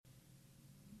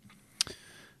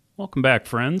Welcome back,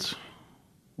 friends.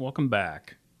 Welcome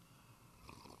back.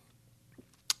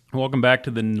 Welcome back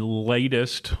to the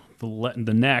latest,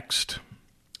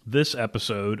 this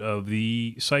episode of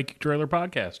the Psychic Trailer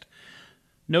Podcast.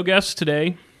 No guests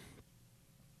today.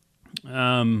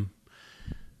 Kind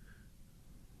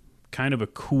of a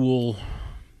cool,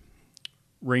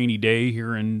 rainy day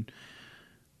here in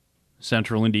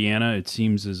central Indiana. It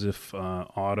seems as if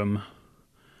autumn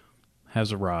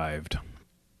has arrived.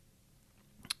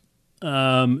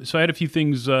 So I had a few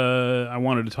things I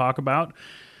wanted to talk about.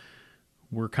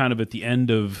 We're kind of at the end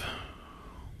of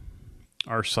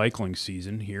our cycling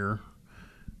season here.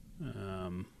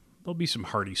 There'll be some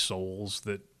hardy souls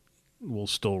that will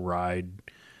still ride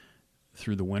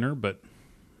through the winter, but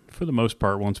for the most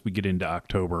part, once we get into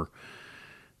October,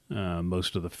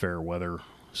 most of the fair weather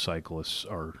cyclists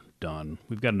are done.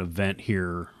 We've got an event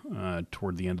here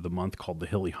toward the end of the month called the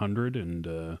Hilly 100,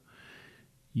 and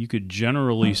you could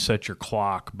generally set your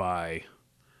clock by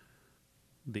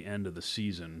the end of the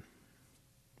season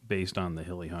based on the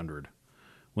Hilly 100.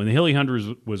 When the Hilly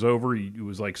 100 was over, it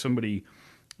was like somebody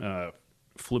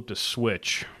flipped a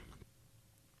switch.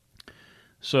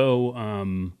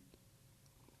 So,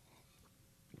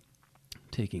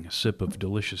 taking a sip of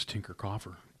delicious Tinker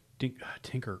coffee.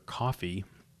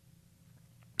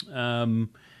 So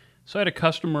I had a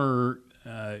customer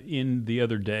in the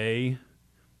other day,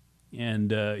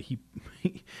 and he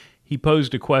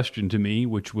posed a question to me,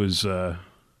 which was,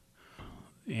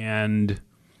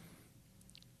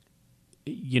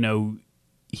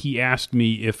 he asked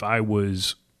me if I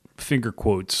was, finger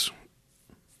quotes,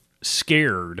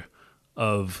 scared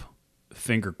of,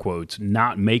 finger quotes,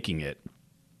 not making it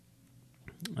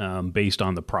based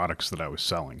on the products that I was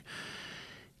selling.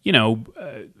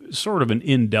 Sort of an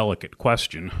indelicate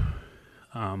question.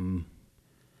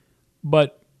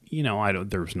 But,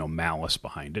 there's no malice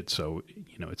behind it, so,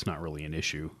 it's not really an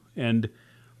issue. But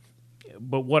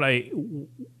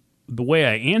the way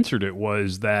I answered it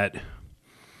was that,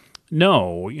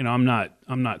 no, I'm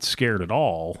not scared at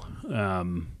all.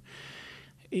 And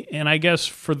I guess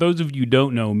for those of you who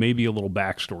don't know, maybe a little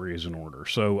backstory is in order.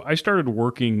 So I started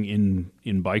working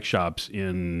in bike shops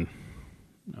in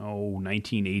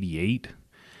 1988.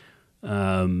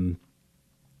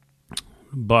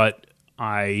 But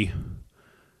I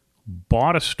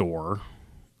bought a store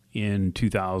in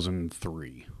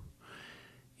 2003.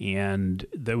 And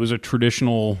that was a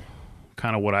traditional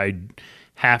kind of what I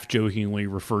half jokingly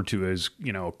refer to as,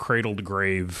 cradle to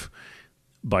grave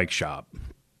bike shop.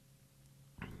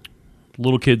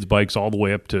 Little kids' bikes all the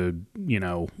way up to,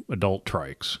 adult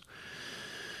trikes.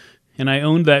 And I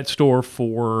owned that store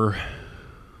for,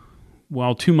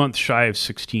 2 months shy of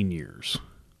 16 years.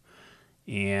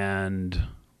 And,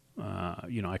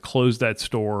 I closed that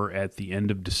store at the end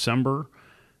of December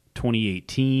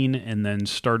 2018 and then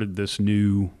started this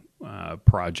new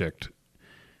project,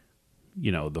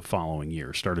 the following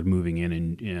year. Started moving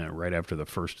in right after the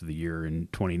first of the year in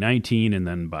 2019, and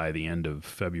then by the end of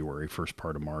February, first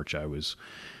part of March, I was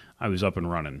up and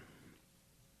running.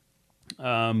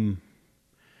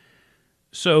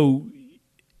 So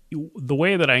the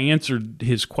way that I answered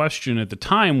his question at the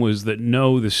time was that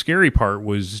no, the scary part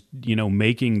was,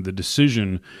 making the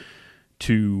decision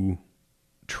to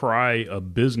try a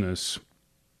business,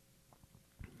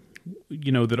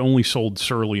 that only sold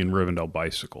Surly and Rivendell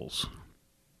bicycles.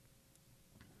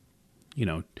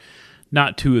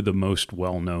 Not two of the most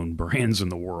well-known brands in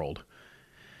the world.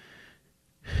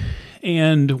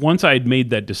 And once I had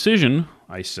made that decision,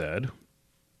 I said,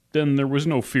 then there was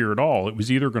no fear at all. It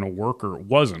was either going to work or it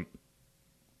wasn't.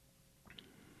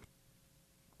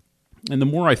 And the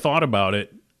more I thought about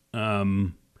it,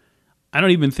 I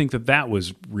don't even think that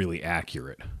was really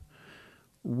accurate.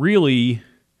 Really,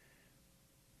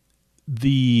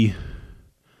 the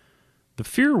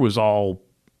fear was all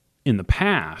in the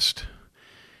past.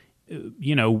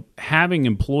 Having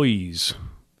employees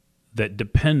that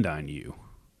depend on you,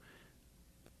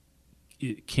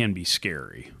 it can be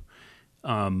scary.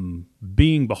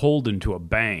 Being beholden to a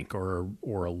bank or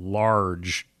a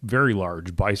large, very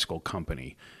large bicycle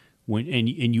company,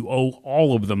 and you owe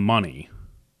all of the money,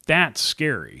 that's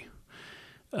scary.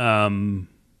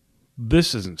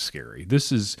 This isn't scary.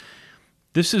 This is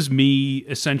me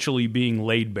essentially being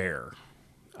laid bare.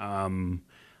 I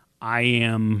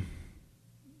am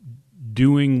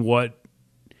doing what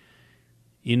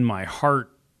in my heart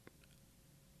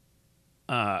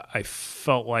I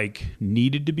felt like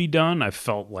needed to be done. I've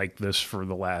felt like this for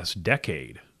the last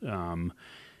decade.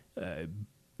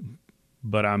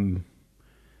 But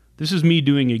this is me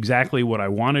doing exactly what I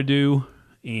want to do,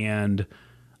 and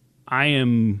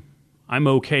I'm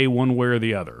okay one way or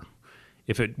the other.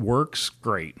 If it works,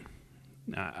 great.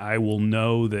 I will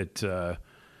know that,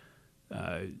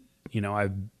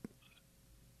 I've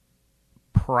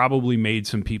probably made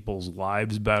some people's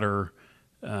lives better,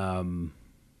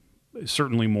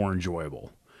 certainly more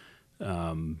enjoyable,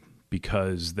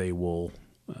 because they will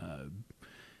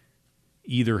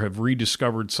either have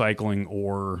rediscovered cycling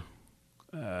or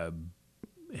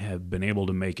have been able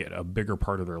to make it a bigger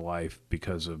part of their life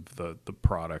because of the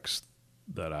products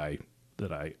that I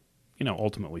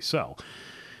ultimately sell.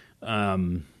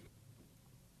 And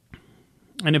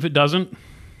if it doesn't,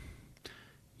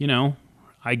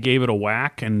 I gave it a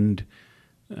whack, and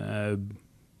I'll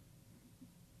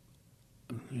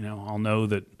know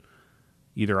that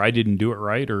either I didn't do it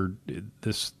right or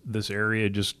this area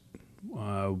just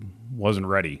wasn't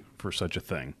ready for such a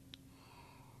thing.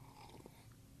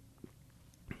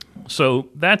 So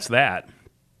that's that.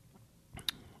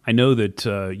 I know that,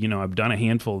 I've done a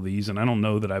handful of these, and I don't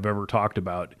know that I've ever talked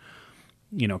about,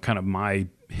 kind of my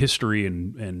history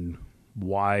and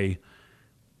why,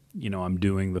 I'm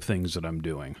doing the things that I'm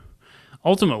doing.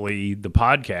 Ultimately, the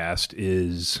podcast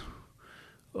is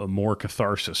a more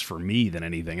catharsis for me than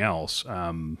anything else.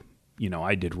 I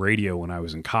did radio when I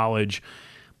was in college.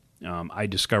 I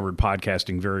discovered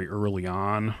podcasting very early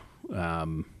on.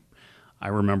 I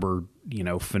remember,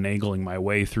 finagling my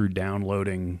way through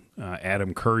downloading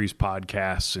Adam Curry's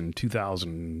podcasts in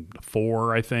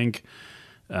 2004, I think,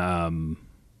 and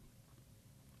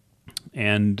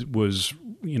was,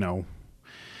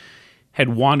 had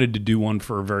wanted to do one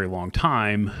for a very long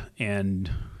time,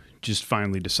 and just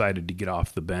finally decided to get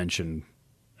off the bench and,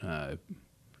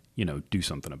 do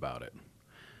something about it.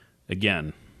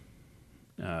 Again,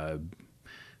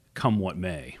 come what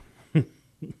may.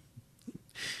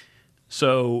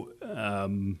 So,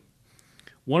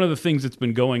 one of the things that's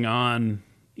been going on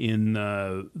in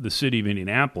the city of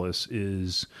Indianapolis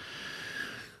is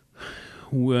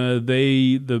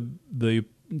the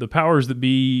powers that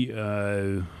be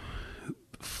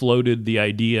floated the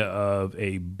idea of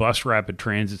a bus rapid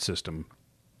transit system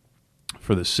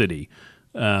for the city,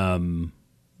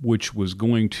 which was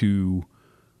going to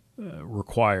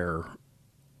require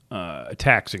a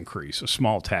tax increase, a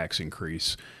small tax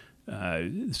increase.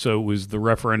 So the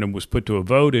referendum was put to a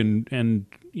vote, and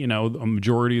a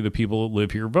majority of the people that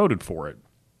live here voted for it.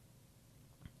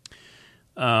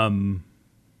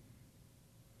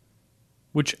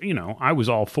 Which, I was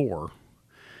all for.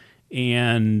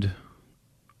 And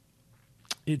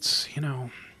it's,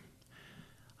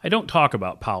 I don't talk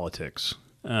about politics,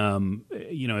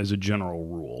 as a general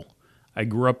rule. I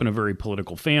grew up in a very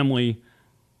political family.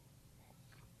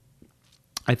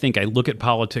 I think I look at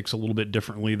politics a little bit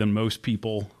differently than most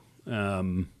people.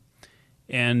 And,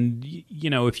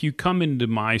 if you come into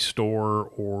my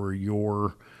store or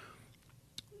you're,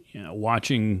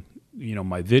 watching,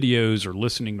 my videos or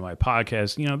listening to my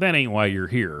podcast, that ain't why you're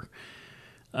here.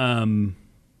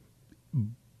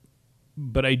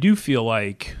 But I do feel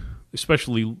like,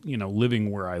 especially,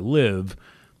 living where I live,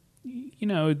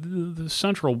 the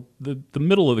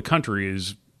middle of the country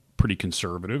is pretty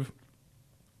conservative.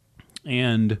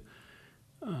 And,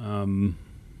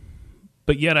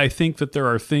 but yet I think that there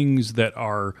are things that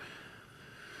are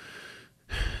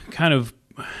kind of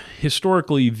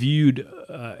historically viewed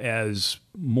as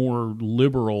more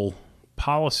liberal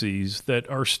policies that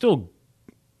are still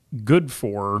good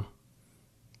for,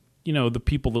 the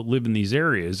people that live in these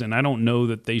areas. And I don't know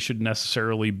that they should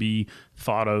necessarily be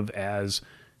thought of as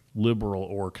liberal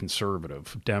or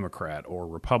conservative, Democrat or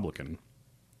Republican.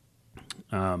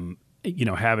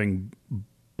 Having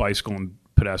bicycle and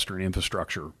pedestrian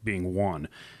infrastructure being one,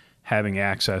 having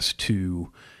access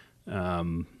to, a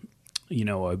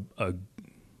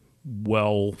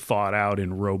well thought out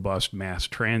and robust mass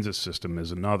transit system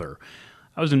is another.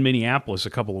 I was in Minneapolis a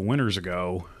couple of winters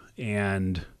ago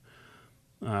and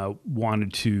I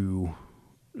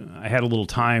had a little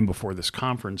time before this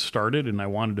conference started, and I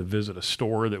wanted to visit a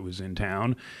store that was in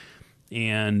town,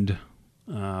 and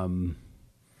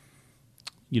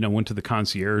went to the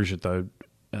concierge at the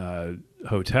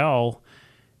hotel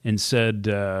and said,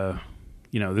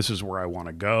 this is where I want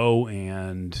to go,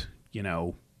 and,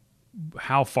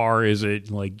 how far is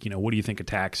it? Like, what do you think a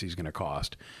taxi is going to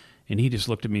cost? And he just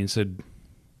looked at me and said,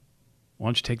 why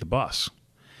don't you take the bus?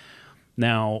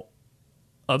 Now,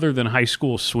 other than high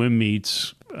school swim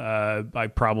meets, I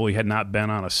probably had not been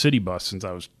on a city bus since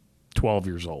I was 12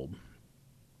 years old.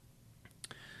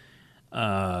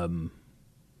 And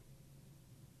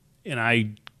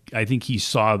I think he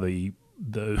saw the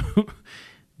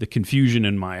the confusion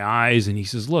in my eyes, and he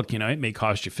says, "Look, it may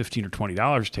cost you $15 or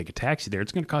 $20 to take a taxi there.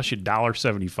 It's going to cost you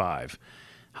 $1.75."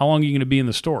 how long are you going to be in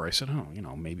the store? I said,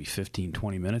 maybe 15,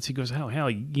 20 minutes. He goes, hell,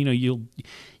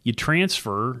 you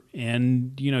transfer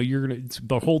and,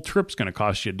 the whole trip's going to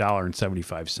cost you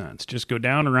 $1.75. Just go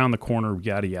down around the corner,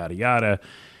 yada, yada, yada.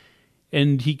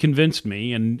 And he convinced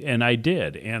me, and I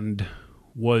did, and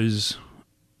was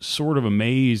sort of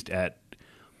amazed at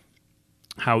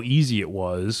how easy it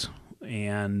was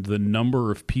and the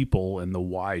number of people and the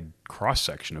wide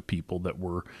cross-section of people that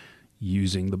were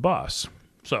using the bus.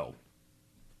 So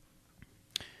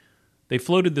they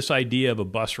floated this idea of a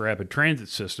bus rapid transit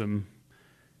system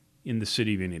in the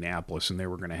city of Indianapolis, and they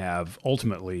were going to have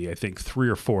ultimately, I think, 3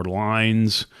 or 4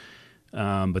 lines,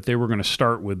 but they were going to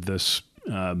start with this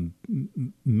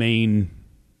main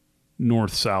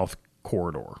north-south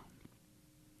corridor.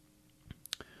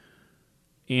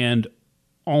 And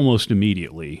almost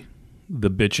immediately,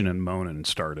 the bitching and moaning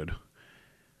started.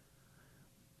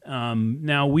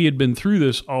 Now, we had been through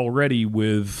this already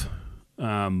with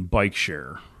bike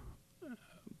share.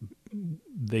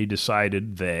 They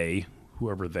decided,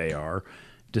 whoever they are,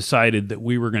 decided that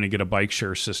we were going to get a bike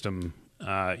share system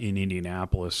in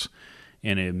Indianapolis.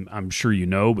 And I'm sure you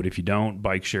know, but if you don't,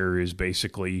 bike share is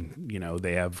basically,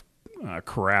 they have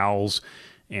corrals,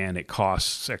 and it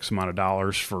costs X amount of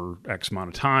dollars for X amount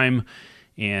of time.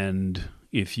 And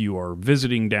if you are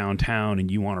visiting downtown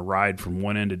and you want to ride from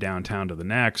one end of downtown to the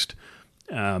next,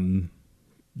 then,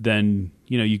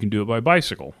 you can do it by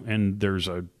bicycle. And there's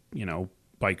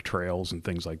bike trails and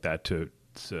things like that to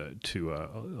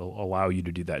allow you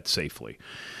to do that safely.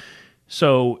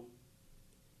 So,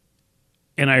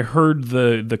 and I heard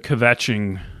the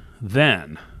kvetching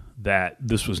then that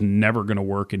this was never going to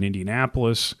work in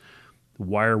Indianapolis.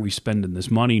 Why are we spending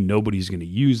this money? Nobody's going to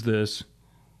use this.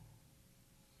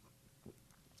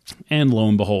 And lo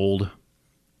and behold,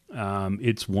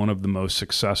 it's one of the most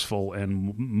successful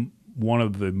and one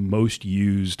of the most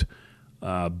used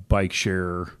bike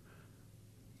share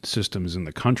systems in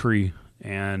the country.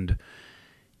 And,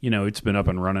 it's been up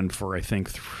and running for, I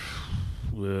think,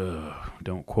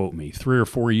 don't quote me, 3 or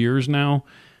 4 years now.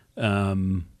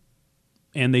 And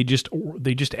they just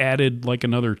added like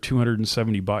another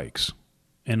 270 bikes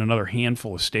and another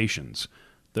handful of stations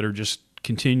that are just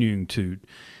continuing to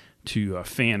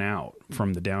fan out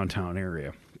from the downtown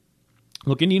area.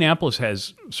 Look, Indianapolis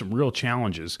has some real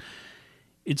challenges.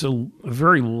 It's a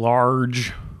very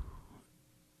large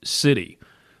city.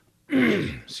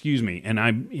 Excuse me. And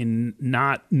I'm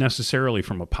not necessarily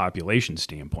from a population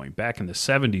standpoint. Back in the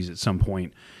 70s, at some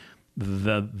point,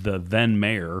 the then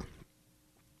mayor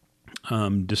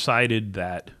decided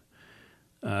that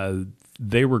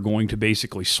they were going to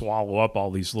basically swallow up all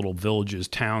these little villages,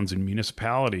 towns, and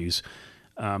municipalities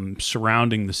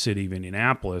surrounding the city of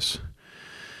Indianapolis.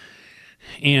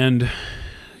 And,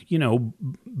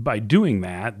 by doing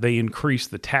that, they increased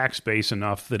the tax base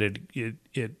enough that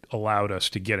it allowed us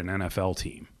to get an NFL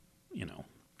team.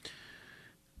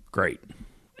 Great.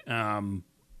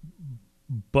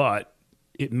 But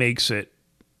it makes it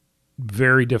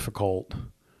very difficult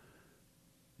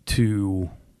to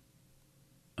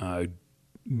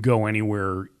go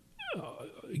anywhere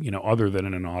other than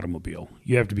in an automobile.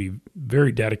 You have to be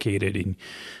very dedicated, and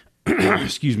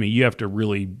excuse me, you have to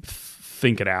really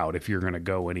think it out if you're going to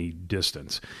go any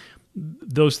distance.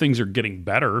 Those things are getting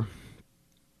better.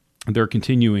 They're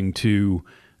continuing to,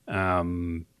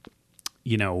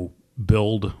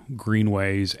 build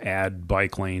greenways, add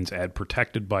bike lanes, add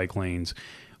protected bike lanes.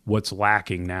 What's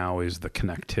lacking now is the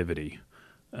connectivity.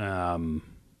 And,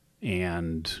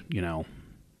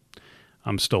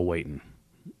 I'm still waiting.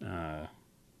 And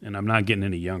I'm not getting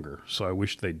any younger, so I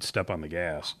wish they'd step on the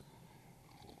gas.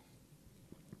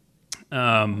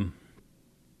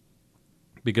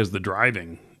 Because the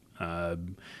driving,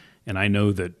 and I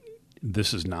know that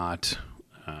this is not,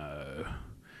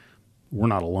 we're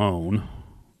not alone,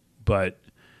 but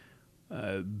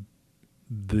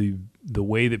the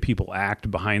way that people act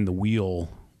behind the wheel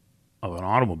of an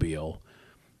automobile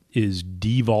is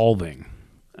devolving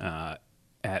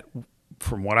at,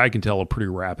 from what I can tell, a pretty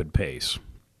rapid pace.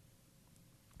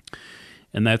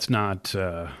 And that's not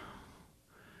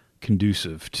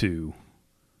conducive to,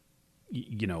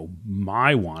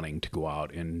 my wanting to go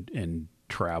out and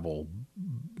travel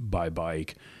by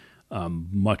bike,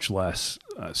 much less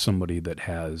somebody that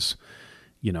has,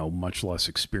 much less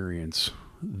experience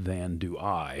than do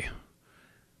I.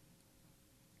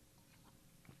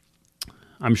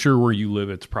 I'm sure where you live,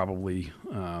 it's probably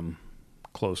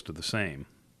close to the same.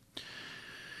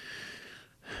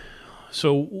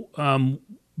 So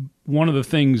one of the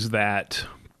things that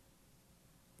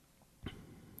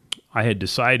I had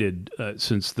decided,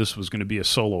 since this was going to be a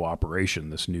solo operation,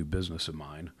 this new business of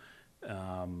mine,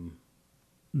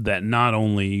 that not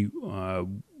only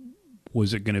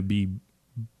was it going to be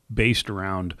based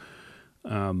around,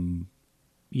 an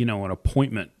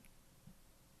appointment,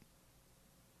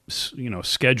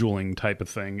 scheduling type of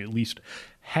thing, at least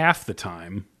half the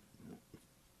time.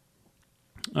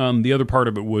 The other part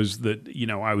of it was that,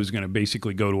 I was going to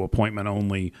basically go to appointment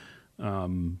only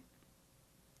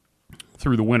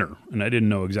through the winter, and I didn't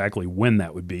know exactly when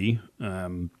that would be.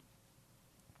 And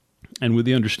with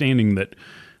the understanding that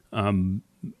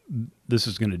this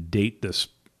is going to date this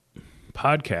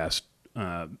podcast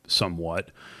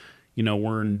somewhat,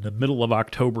 we're in the middle of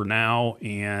October now,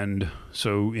 and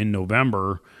so in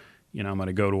November, I'm going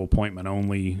to go to appointment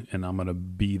only, and I'm going to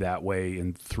be that way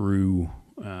and through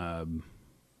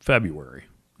February.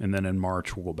 And then in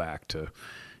March, we'll go back to,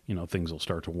 things will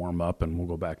start to warm up, and we'll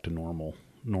go back to normal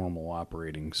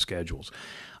operating schedules.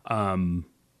 I've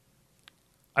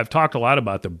talked a lot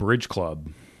about the Bridge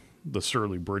Club, the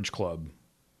Surly Bridge Club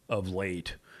of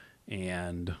late.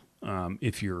 And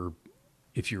if you're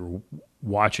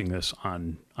watching this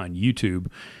on YouTube,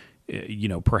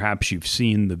 perhaps you've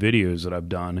seen the videos that I've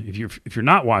done. If you're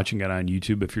not watching it on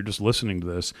YouTube, if you're just listening to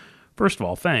this, first of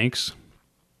all, thanks.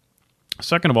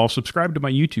 Second of all, subscribe to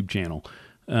my YouTube channel,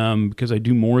 because I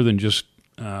do more than just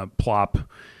plop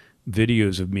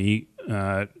videos of me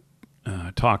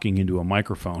talking into a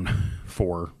microphone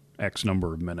for X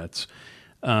number of minutes.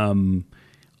 But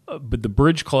the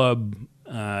Bridge Club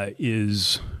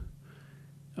is,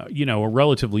 a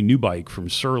relatively new bike from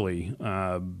Surly.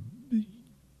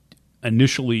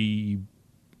 Initially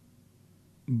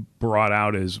brought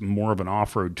out as more of an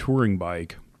off-road touring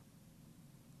bike.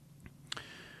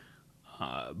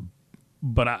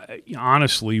 But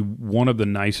honestly, one of the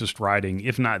nicest riding,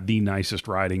 if not the nicest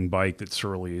riding bike that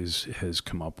Surly has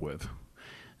come up with.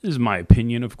 This is my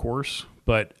opinion, of course,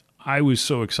 but I was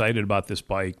so excited about this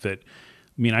bike that,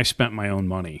 I spent my own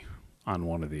money on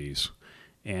one of these,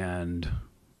 and,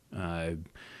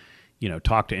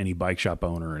 talk to any bike shop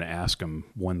owner and ask them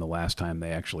when the last time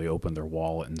they actually opened their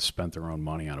wallet and spent their own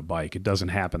money on a bike. It doesn't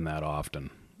happen that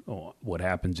often. What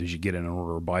happens is you get in an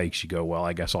order of bikes, you go, well,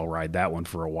 I guess I'll ride that one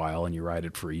for a while, and you ride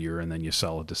it for a year, and then you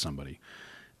sell it to somebody.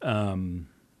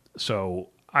 So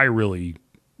I really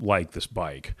like this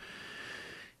bike.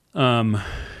 And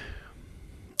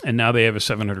now they have a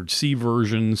 700C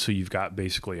version, so you've got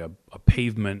basically a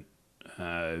pavement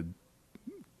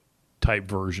type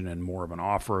version and more of an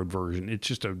off-road version. It's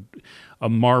just a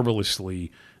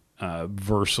marvelously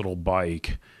versatile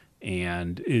bike,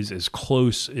 and is as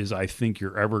close as I think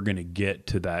you're ever going to get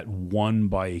to that one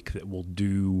bike that will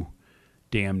do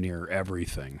damn near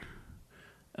everything.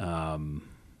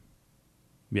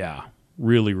 Yeah,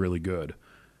 really, really good.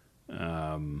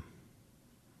 Really,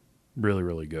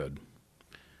 really good.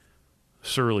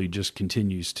 Surly just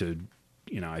continues to,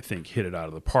 I think, hit it out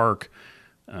of the park.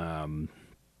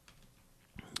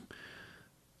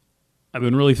 I've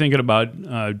been really thinking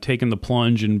about taking the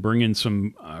plunge and bringing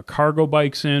some cargo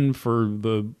bikes in for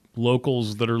the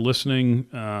locals that are listening.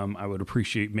 I would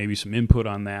appreciate maybe some input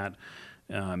on that.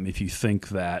 If you think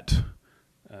that,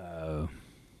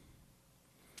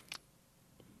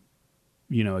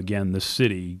 again, the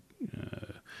city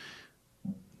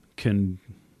can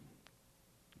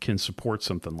support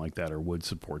something like that, or would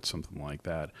support something like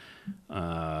that.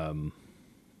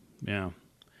 Yeah.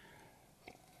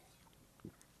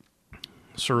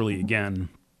 Surly, again,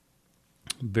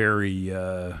 very,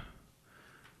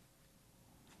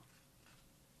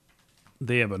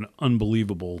 they have an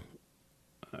unbelievable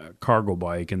cargo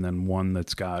bike, and then one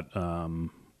that's got,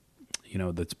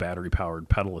 that's battery-powered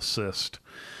pedal assist.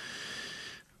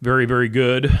 Very, very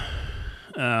good.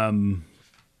 I'm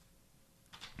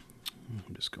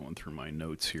just going through my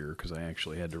notes here because I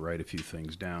actually had to write a few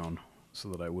things down so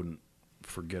that I wouldn't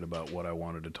forget about what I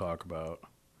wanted to talk about.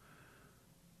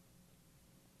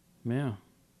 Yeah.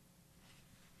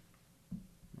 I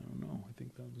don't know. I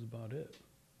think that was about it.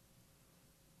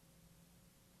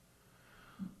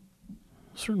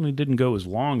 Certainly didn't go as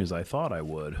long as I thought I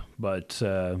would, but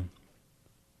I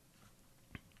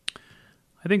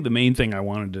think the main thing I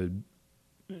wanted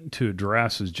to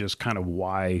address is just kind of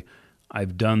why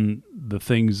I've done the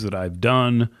things that I've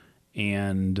done,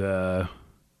 and I'm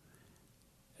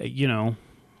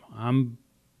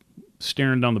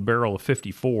staring down the barrel of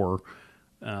 54.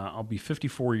 I'll be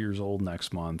 54 years old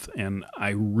next month, and I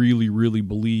really, really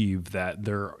believe that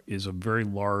there is a very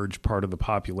large part of the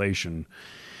population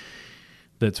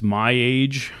that's my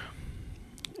age,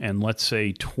 and let's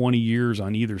say 20 years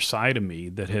on either side of me,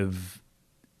 that have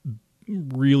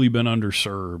really been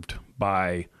underserved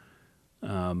by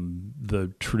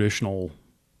the traditional,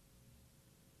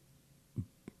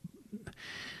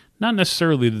 not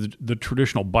necessarily the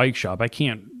traditional bike shop. I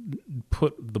can't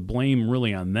put the blame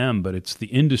really on them, but it's the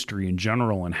industry in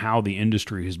general and how the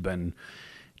industry has been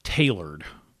tailored.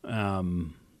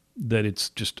 That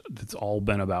it's all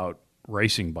been about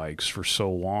racing bikes for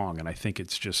so long. And I think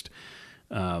it's just,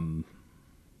 the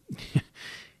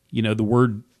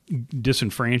word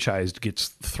disenfranchised gets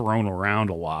thrown around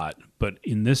a lot, but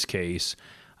in this case,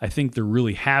 I think there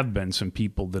really have been some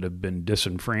people that have been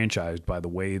disenfranchised by the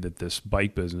way that this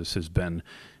bike business has been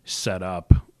set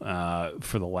up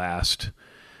for the last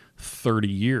 30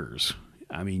 years.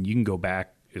 I mean, you can go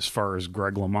back as far as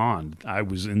Greg LeMond. I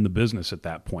was in the business at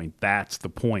that point. That's the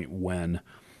point when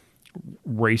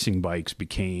racing bikes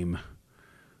became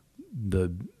the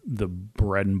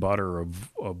bread and butter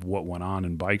of what went on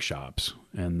in bike shops,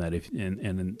 and that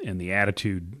and the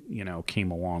attitude, came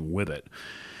along with it.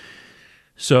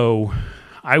 So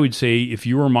I would say if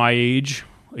you were my age,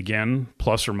 again,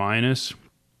 plus or minus,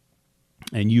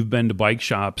 and you've been to bike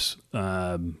shops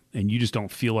and you just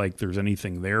don't feel like there's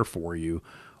anything there for you,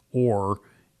 or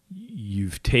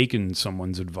you've taken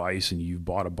someone's advice and you've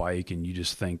bought a bike and you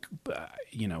just think,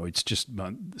 it's just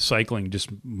cycling just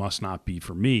must not be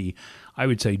for me, I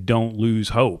would say don't lose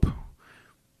hope.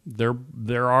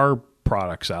 There are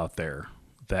products out there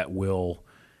that will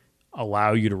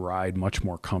allow you to ride much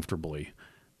more comfortably,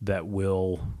 that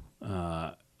will,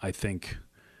 I think,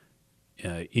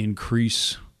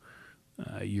 increase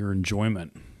your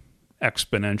enjoyment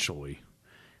exponentially.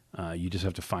 You just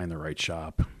have to find the right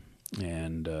shop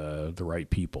and the right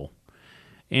people.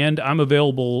 And I'm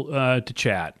available to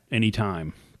chat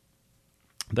anytime.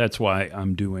 That's why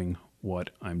I'm doing what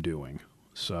I'm doing.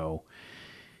 So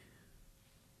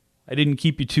I didn't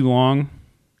keep you too long.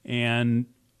 And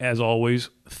as always,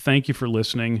 thank you for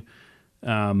listening.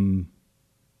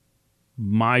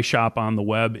 My shop on the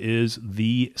web is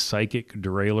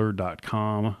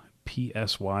thepsychicderailer.com,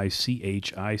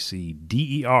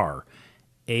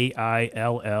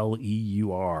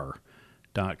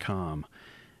 PSYCHICDERAILLEUR.com.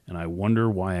 And I wonder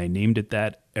why I named it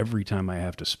that every time I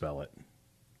have to spell it.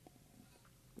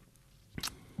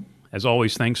 As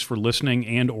always, thanks for listening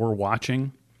and or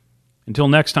watching. Until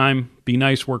next time, be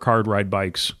nice, work hard, ride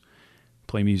bikes,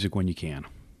 play music when you can.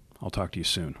 I'll talk to you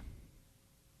soon.